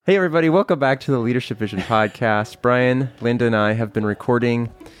Hey everybody, welcome back to the Leadership Vision podcast. Brian, Linda, and I have been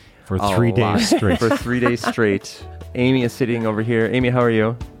recording for 3 days straight. For 3 days straight. Amy is sitting over here. Amy, how are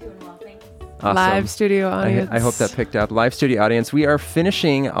you? Doing well, thanks. Awesome. Live studio audience. I hope that picked up. Live studio audience. We are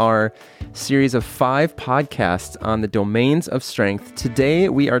finishing our series of 5 podcasts on the domains of strength. Today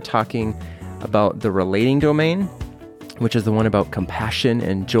we are talking about the relating domain, which is the one about compassion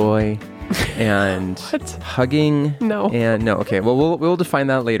and joy and hugging. No. Okay. Well, we'll define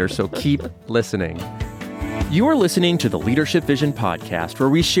that later. So keep listening. You are listening to the Leadership Vision podcast, where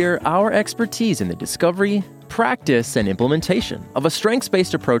we share our expertise in the discovery, practice, and implementation of a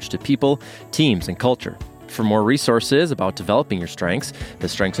strengths-based approach to people, teams, and culture. For more resources about developing your strengths, the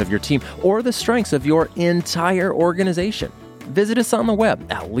strengths of your team, or the strengths of your entire organization, visit us on the web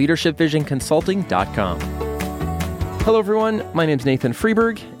at leadershipvisionconsulting.com. Hello, everyone. My name is Nathan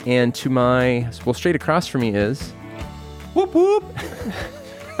Freeberg, and straight across from me is whoop whoop.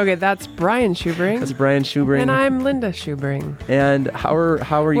 Okay, that's Brian Schubring. That's Brian Schubring, and I'm Linda Schubring. And how are you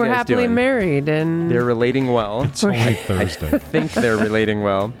guys doing? We're happily married, and they're relating well. It's only Thursday. I think they're relating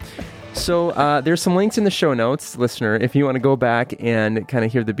well. So there's some links in the show notes, listener, if you want to go back and kind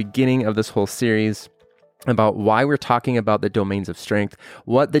of hear the beginning of this whole series about why we're talking about the domains of strength,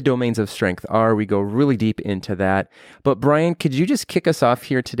 what the domains of strength are. We go really deep into that. But Brian, could you just kick us off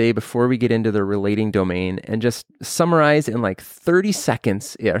here today before we get into the relating domain and just summarize in like 30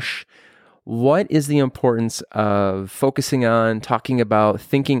 seconds-ish, what is the importance of focusing on, talking about,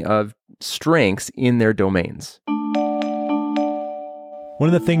 thinking of strengths in their domains?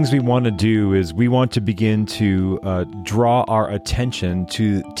 One of the things we want to do is we want to begin to draw our attention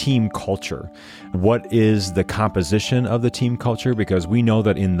to team culture. What is the composition of the team culture? Because we know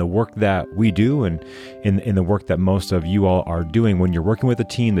that in the work that we do and in the work that most of you all are doing, when you're working with a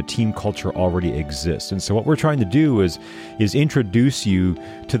team, the team culture already exists. And so what we're trying to do is introduce you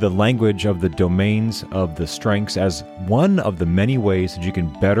to the language of the domains of the strengths as one of the many ways that you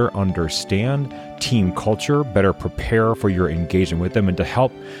can better understand team culture, better prepare for your engagement with them, and to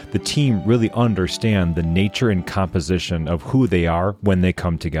help the team really understand the nature and composition of who they are when they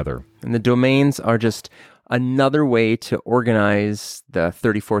come together. And the domains are just another way to organize the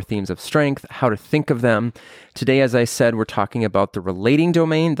 34 themes of strength, how to think of them. Today, as I said, we're talking about the relating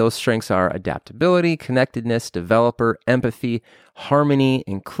domain. Those strengths are adaptability, connectedness, developer, empathy, harmony,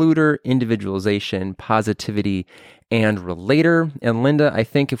 includer, individualization, positivity, and relator. And Linda, I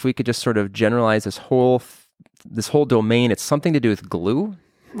think if we could just sort of generalize this whole domain, it's something to do with glue.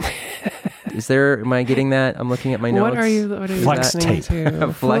 Am I getting that? I'm looking at my notes. What are you Flex tape.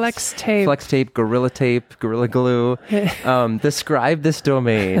 to? Flex tape. Flex tape, gorilla glue. Describe this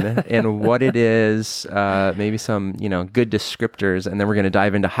domain and what it is, maybe some, good descriptors, and then we're going to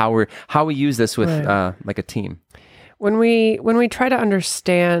dive into how we use this with like a team. When we try to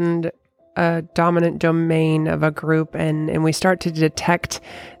understand a dominant domain of a group and we start to detect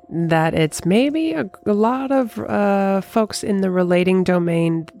that it's maybe a lot of folks in the relating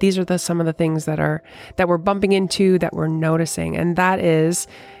domain, these are some of the things that we're bumping into, that we're noticing. And that is,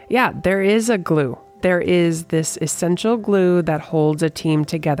 there is a glue. There is this essential glue that holds a team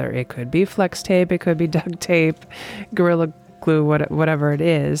together. It could be flex tape, it could be duct tape, Gorilla Glue, whatever it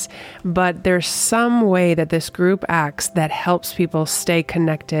is. But there's some way that this group acts that helps people stay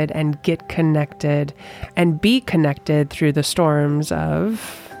connected and get connected and be connected through the storms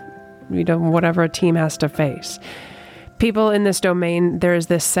of whatever a team has to face. People in this domain, there's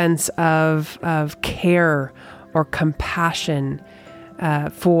this sense of care or compassion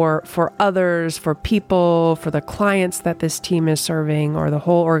for others, for people, for the clients that this team is serving, or the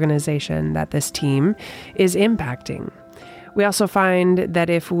whole organization that this team is impacting. We also find that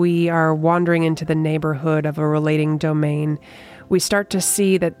if we are wandering into the neighborhood of a relating domain, we start to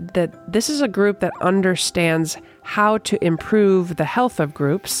see that this is a group that understands how to improve the health of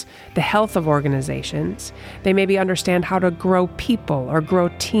groups, the health of organizations. They maybe understand how to grow people or grow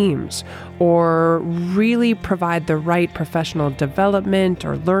teams, or really provide the right professional development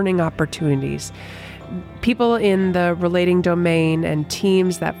or learning opportunities. People in the relating domain and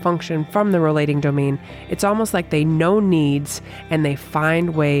teams that function from the relating domain, it's almost like they know needs and they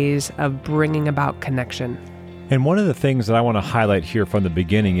find ways of bringing about connection. And one of the things that I want to highlight here from the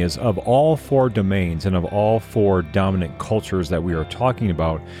beginning is, of all 4 domains and of all 4 dominant cultures that we are talking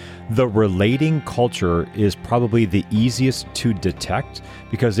about, the relating culture is probably the easiest to detect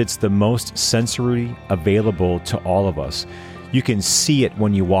because it's the most sensory available to all of us. You can see it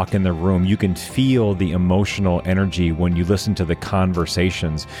when you walk in the room. You can feel the emotional energy when you listen to the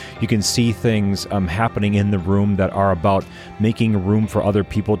conversations. You can see things happening in the room that are about making room for other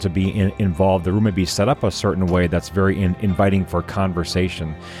people to be involved. The room may be set up a certain way that's very inviting for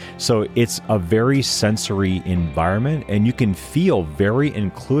conversation. So it's a very sensory environment, and you can feel very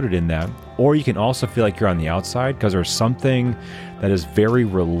included in that. Or you can also feel like you're on the outside because there's something that is very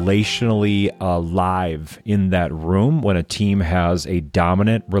relationally alive in that room when a team has a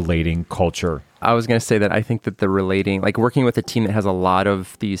dominant relating culture. I was going to say that I think that the relating, like working with a team that has a lot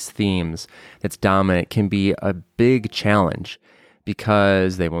of these themes that's dominant, can be a big challenge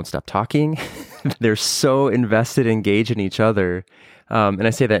because they won't stop talking. They're so invested, engaged in each other. And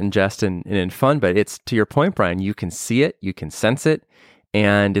I say that in jest and in fun, but it's to your point, Brian, you can see it, you can sense it,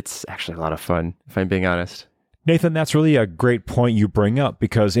 and it's actually a lot of fun, if I'm being honest. Nathan, that's really a great point you bring up,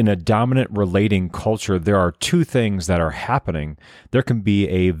 because in a dominant relating culture, there are two things that are happening. There can be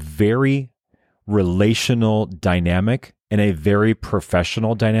a very relational dynamic and a very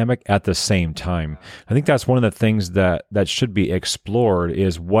professional dynamic at the same time. I think that's one of the things that should be explored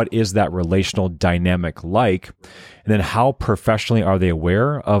is what is that relational dynamic like? And then how professionally are they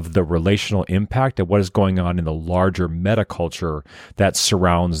aware of the relational impact of what is going on in the larger metaculture that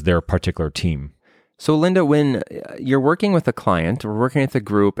surrounds their particular team? So Linda, when you're working with a client or working with a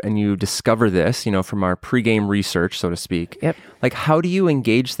group and you discover this, from our pregame research, so to speak, Yep. Like how do you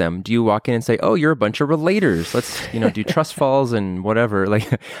engage them? Do you walk in and say, oh, you're a bunch of relators. Let's, do trust falls and whatever.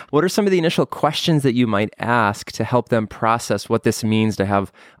 Like, what are some of the initial questions that you might ask to help them process what this means to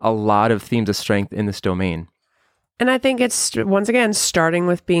have a lot of themes of strength in this domain? And I think it's, once again, starting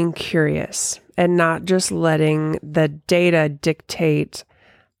with being curious and not just letting the data dictate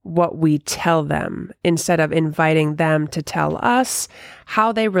what we tell them, instead of inviting them to tell us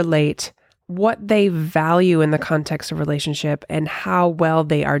how they relate, what they value in the context of relationship, and how well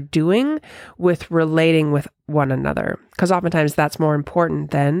they are doing with relating with one another. Because oftentimes that's more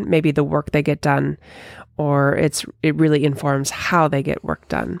important than maybe the work they get done, or it really informs how they get work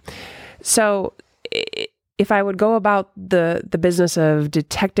done. So if I would go about the business of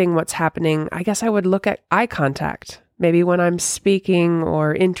detecting what's happening, I guess I would look at eye contact. Maybe when I'm speaking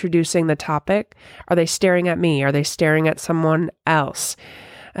or introducing the topic, are they staring at me? Are they staring at someone else?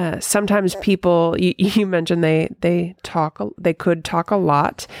 Sometimes people, you mentioned they could talk a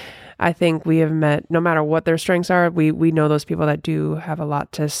lot. I think we have met, no matter what their strengths are, we know those people that do have a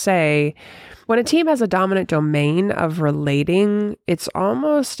lot to say. When a team has a dominant domain of relating, it's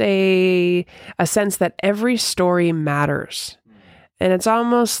almost a sense that every story matters. And it's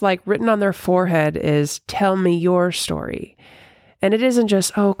almost like written on their forehead is, tell me your story. And it isn't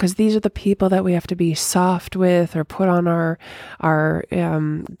just, because these are the people that we have to be soft with or put on our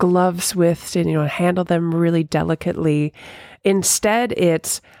gloves with and, handle them really delicately. Instead,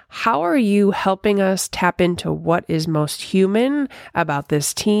 it's, how are you helping us tap into what is most human about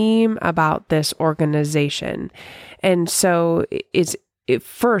this team, about this organization? And so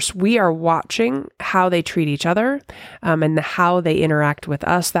first, we are watching how they treat each other and how they interact with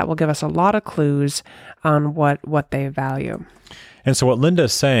us. That will give us a lot of clues on what they value. And so what Linda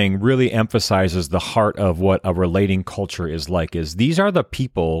is saying really emphasizes the heart of what a relating culture is like, is these are the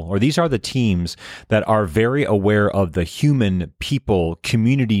people, or these are the teams that are very aware of the human people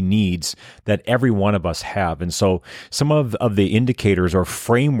community needs that every one of us have. And so some of the indicators or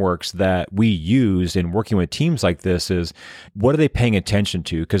frameworks that we use in working with teams like this is, what are they paying attention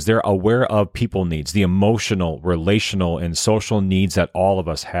to? Because they're aware of people needs, the emotional, relational, and social needs that all of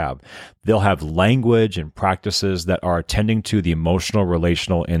us have. They'll have language and practices that are attending to the emotional,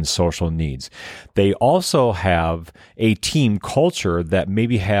 relational, and social needs. They also have a team culture that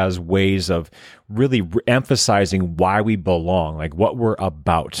maybe has ways of really emphasizing why we belong, like what we're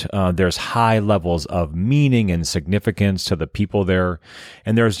about. There's high levels of meaning and significance to the people there.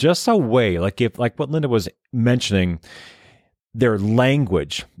 And there's just a way, like what Linda was mentioning, their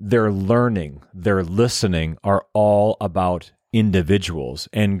language, their learning, their listening are all about individuals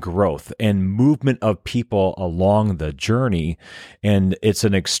and growth and movement of people along the journey. And it's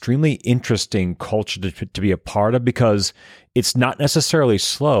an extremely interesting culture to be a part of, because it's not necessarily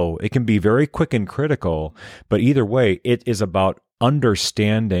slow. It can be very quick and critical, but either way, it is about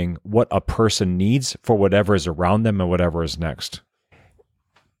understanding what a person needs for whatever is around them and whatever is next.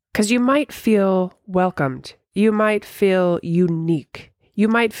 Because you might feel welcomed. You might feel unique. You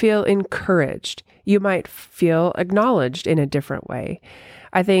might feel encouraged. you might feel acknowledged in a different way.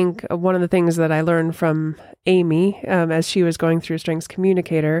 I think one of the things that I learned from Amy as she was going through Strengths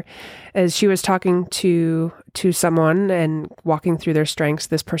Communicator is she was talking to someone and walking through their strengths.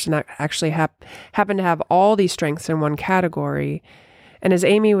 This person actually happened to have all these strengths in one category. And as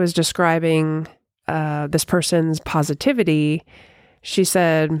Amy was describing this person's positivity, she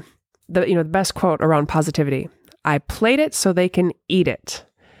said, the best quote around positivity, "I played it so they can eat it."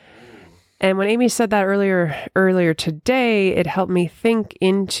 And when Amy said that earlier today, it helped me think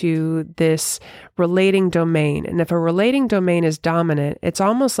into this relating domain. And if a relating domain is dominant, it's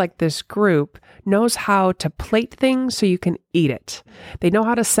almost like this group knows how to plate things so you can eat it. They know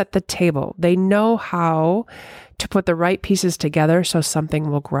how to set the table. They know how to put the right pieces together so something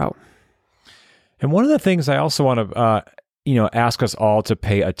will grow. And one of the things I also want to, ask us all to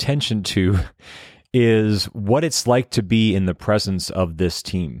pay attention to is what it's like to be in the presence of this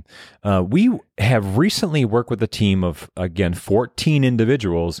team. We have recently worked with a team of, again, 14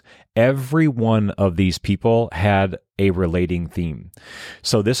 individuals. Every one of these people had a relating theme.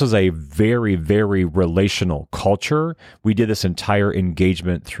 So this was a very, very relational culture. We did this entire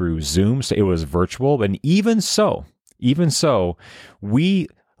engagement through Zoom, so it was virtual. And even so,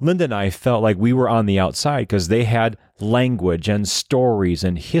 Linda and I felt like we were on the outside because they had language and stories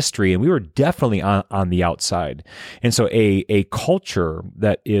and history, and we were definitely on the outside. And so a culture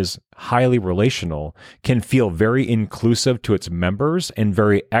that is highly relational can feel very inclusive to its members and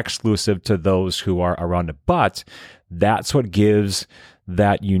very exclusive to those who are around it. But that's what gives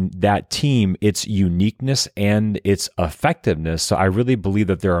that team its uniqueness and its effectiveness. So I really believe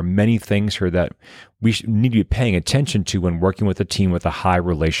that there are many things here that we need to be paying attention to when working with a team with a high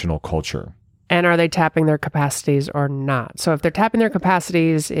relational culture. And are they tapping their capacities or not? So if they're tapping their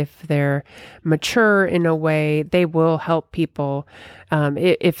capacities, if they're mature in a way, they will help people.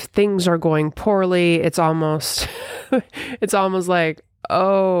 If things are going poorly, it's almost like,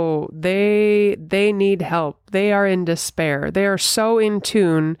 oh, they need help. They are in despair. They are so in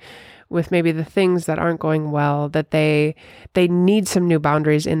tune with maybe the things that aren't going well that they need some new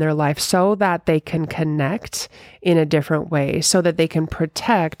boundaries in their life so that they can connect in a different way, so that they can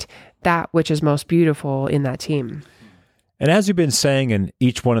protect that which is most beautiful in that team. And as you've been saying in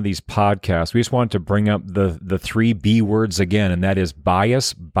each one of these podcasts, we just wanted to bring up the 3 B words again, and that is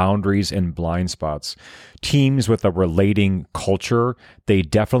bias, boundaries, and blind spots. Teams with a relating culture, they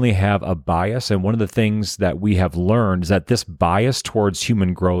definitely have a bias. And one of the things that we have learned is that this bias towards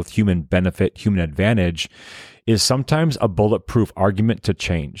human growth, human benefit, human advantage is sometimes a bulletproof argument to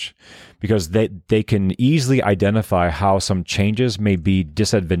change, because they can easily identify how some changes may be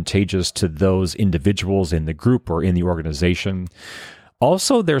disadvantageous to those individuals in the group or in the organization.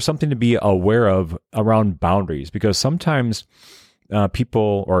 Also, there's something to be aware of around boundaries, because sometimes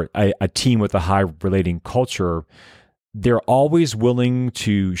people or a team with a high relating culture, they're always willing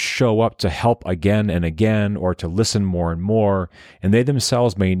to show up to help again and again, or to listen more and more. And they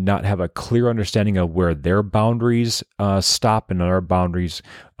themselves may not have a clear understanding of where their boundaries stop and our boundaries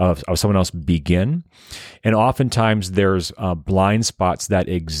of someone else begin. And oftentimes there's blind spots that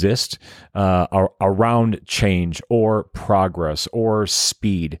exist around change or progress or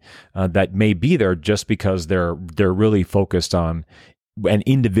speed that may be there just because they're really focused on an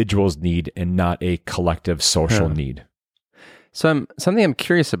individual's need and not a collective social need. So something I'm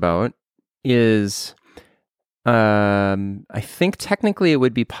curious about is, I think technically it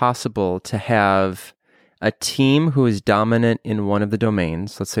would be possible to have a team who is dominant in one of the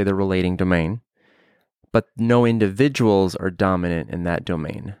domains, let's say the relating domain, but no individuals are dominant in that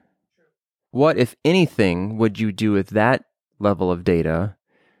domain. What, if anything, would you do with that level of data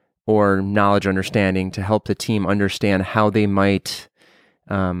or knowledge understanding to help the team understand how they might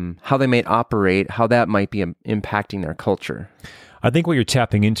operate, how that might be impacting their culture? I think what you're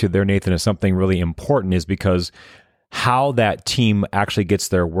tapping into there, Nathan, is something really important, is because how that team actually gets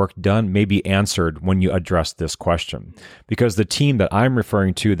their work done may be answered when you address this question. Because the team that I'm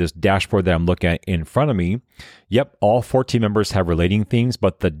referring to, this dashboard that I'm looking at in front of me, yep, all 14 members have relating themes,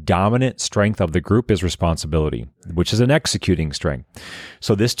 but the dominant strength of the group is responsibility, which is an executing strength.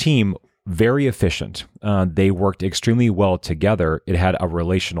 So this team, very efficient. They worked extremely well together. It had a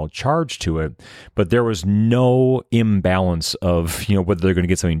relational charge to it, but there was no imbalance of, whether they're going to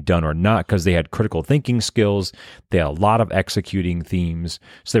get something done or not, because they had critical thinking skills. They had a lot of executing themes,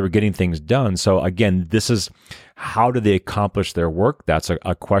 so they were getting things done. So again, this is how do they accomplish their work? That's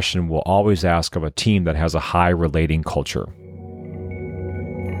a question we'll always ask of a team that has a high relating culture.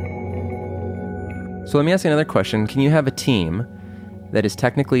 So let me ask you another question. Can you have a team that is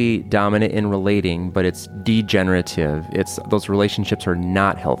technically dominant in relating, but it's degenerative? Those relationships are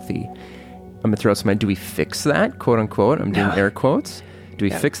not healthy. I'm going to throw some, do we fix that, quote unquote? I'm doing air quotes. Do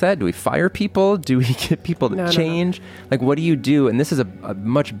we fix that? Do we fire people? Do we get people to change? No. Like, what do you do? And this is a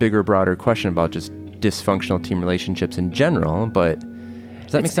much bigger, broader question about just dysfunctional team relationships in general, but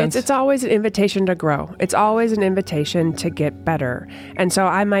does that make sense? It's always an invitation to grow. It's always an invitation to get better. And so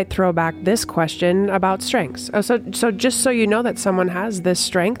I might throw back this question about strengths. So just so you know that someone has this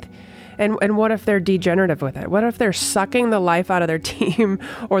strength, and what if they're degenerative with it? What if they're sucking the life out of their team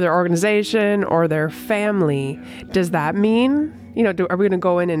or their organization or their family? Does that mean, are we going to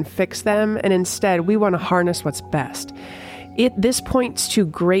go in and fix them? And instead, we want to harness what's best. This points to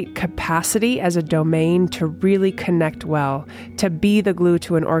great capacity as a domain to really connect well, to be the glue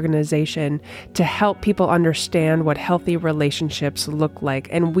to an organization, to help people understand what healthy relationships look like.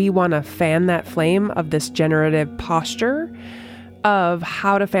 And we want to fan that flame of this generative posture of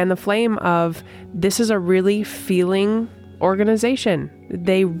how to fan the flame of this is a really feeling organization.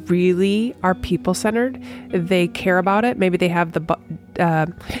 They really are people-centered. They care about it. Maybe they have the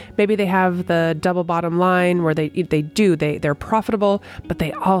double bottom line where they're profitable, but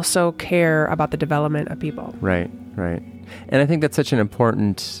they also care about the development of people. Right. And I think that's such an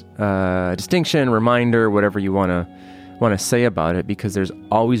important distinction, reminder, whatever you want to say about it, because there's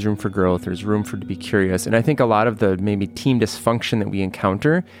always room for growth. There's room to be curious. And I think a lot of the maybe team dysfunction that we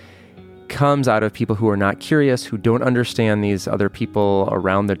encounter comes out of people who are not curious, who don't understand these other people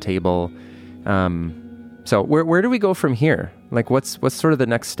around the table. So where do we go from here? Like, what's sort of the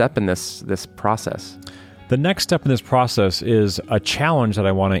next step in this process? The next step in this process is a challenge that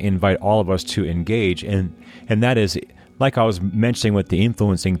I want to invite all of us to engage in, and that is, like I was mentioning with the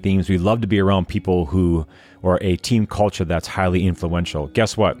influencing themes, we love to be around people or a team culture that's highly influential.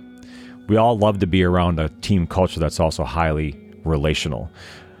 Guess what? We all love to be around a team culture that's also highly relational.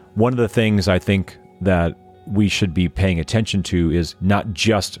 One of the things I think that we should be paying attention to is not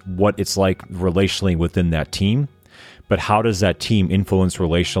just what it's like relationally within that team, but how does that team influence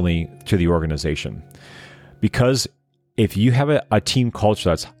relationally to the organization? Because if you have a team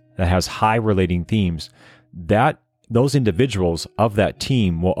culture that has high relating themes, those individuals of that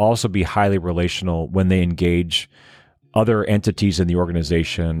team will also be highly relational when they engage other entities in the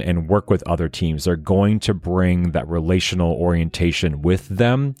organization and work with other teams. They're going to bring that relational orientation with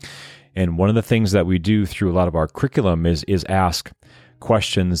them. And one of the things that we do through a lot of our curriculum is ask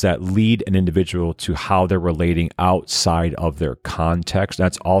questions that lead an individual to how they're relating outside of their context.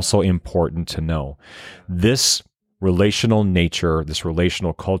 That's also important to know. This relational nature, this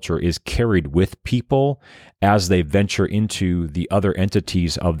relational culture is carried with people as they venture into the other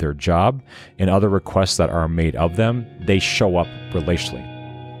entities of their job and other requests that are made of them. They show up relationally.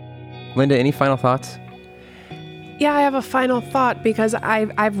 Linda, any final thoughts? Yeah, I have a final thought because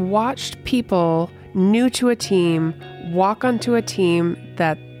I've watched people new to a team walk onto a team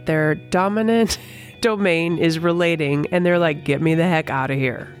that their dominant domain is relating, and they're like, get me the heck out of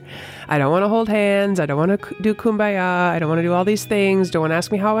here. I don't want to hold hands. I don't want to do kumbaya. I don't want to do all these things. Don't want to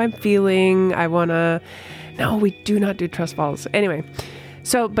ask me how I'm feeling. No, we do not do trust falls. Anyway,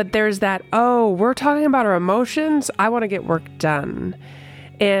 but there's that, we're talking about our emotions. I want to get work done.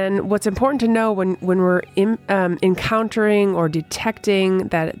 And what's important to know when we're encountering or detecting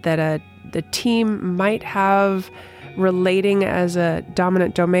that the team might have relating as a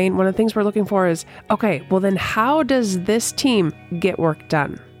dominant domain, one of the things we're looking for is, okay, well then how does this team get work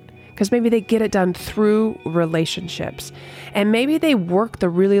done? Because maybe they get it done through relationships. And maybe they work the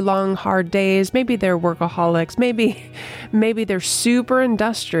really long, hard days. Maybe they're workaholics. Maybe they're super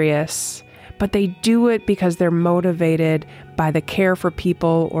industrious, but they do it because they're motivated by the care for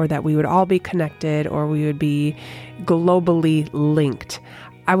people, or that we would all be connected, or we would be globally linked.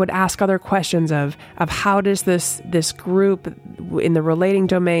 I would ask other questions of how does this group in the relating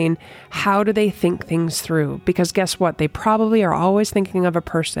domain, how do they think things through? Because guess what? They probably are always thinking of a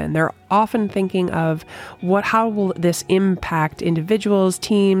person. They're often thinking of how will this impact individuals,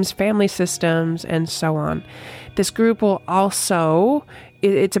 teams, family systems, and so on. This group will also,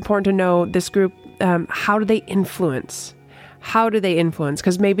 it's important to know this group, how do they influence? How do they influence?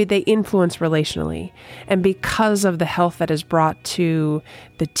 Because maybe they influence relationally. And because of the health that is brought to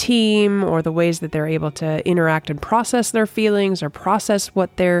the team, or the ways that they're able to interact and process their feelings or process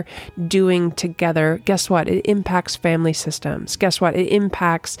what they're doing together, guess what? It impacts family systems. Guess what? It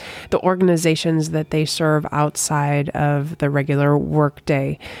impacts the organizations that they serve outside of the regular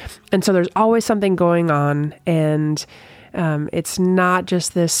workday. And so there's always something going on, and it's not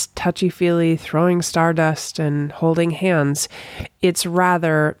just this touchy-feely throwing stardust and holding hands. It's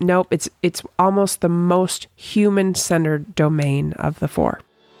rather, it's almost the most human-centered domain of the four.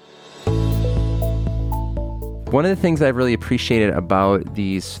 One of the things I've really appreciated about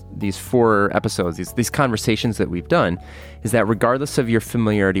these these 4 episodes, these conversations that we've done, is that regardless of your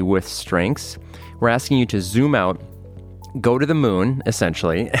familiarity with strengths, we're asking you to zoom out, go to the moon,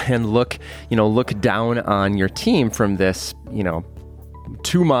 essentially, and look down on your team from this,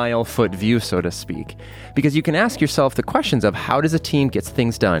 2-mile foot view, so to speak. Because you can ask yourself the questions of how does a team get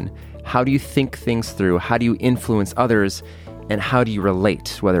things done? How do you think things through? How do you influence others? And how do you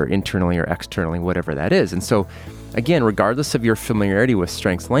relate, whether internally or externally, whatever that is? And so, again, regardless of your familiarity with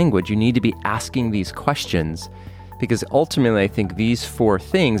strengths language, you need to be asking these questions, because ultimately I think these 4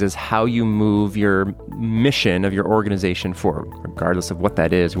 things is how you move your mission of your organization forward, regardless of what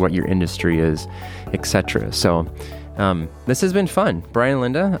that is, what your industry is, etc. So this has been fun. Brian and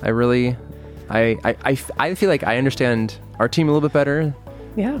Linda, I feel like I understand our team a little bit better.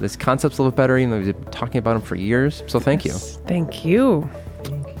 Yeah. This concept's a little bit better, even though we've been talking about them for years. So thank you. Thank you.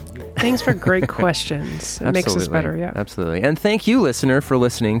 Thanks for great questions. It makes us better, yeah. Absolutely. And thank you, listener, for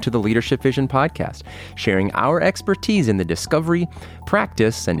listening to the Leadership Vision podcast, sharing our expertise in the discovery,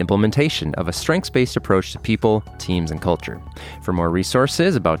 practice, and implementation of a strengths-based approach to people, teams, and culture. For more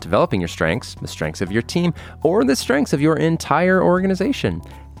resources about developing your strengths, the strengths of your team, or the strengths of your entire organization,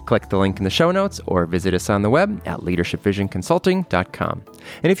 click the link in the show notes or visit us on the web at leadershipvisionconsulting.com.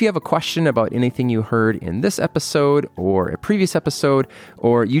 And if you have a question about anything you heard in this episode or a previous episode,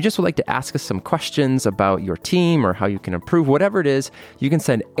 or you just would like to ask us some questions about your team or how you can improve, whatever it is, you can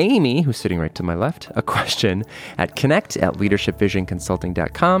send Amy, who's sitting right to my left, a question at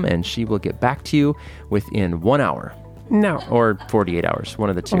connect@leadershipvisionconsulting.com, and she will get back to you within 1 hour. No. Or 48 hours, one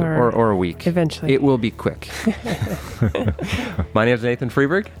of the two, or a week. Eventually. It will be quick. My name is Nathan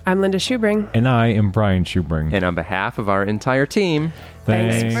Freeberg. I'm Linda Schubring. And I am Brian Schubring. And on behalf of our entire team,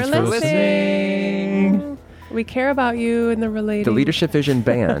 thanks for listening. We care about you and the related. The Leadership Vision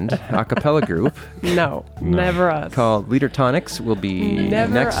Band a cappella group. No, never us. Called Leader Tonics will be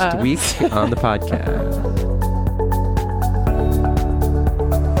next week on the podcast.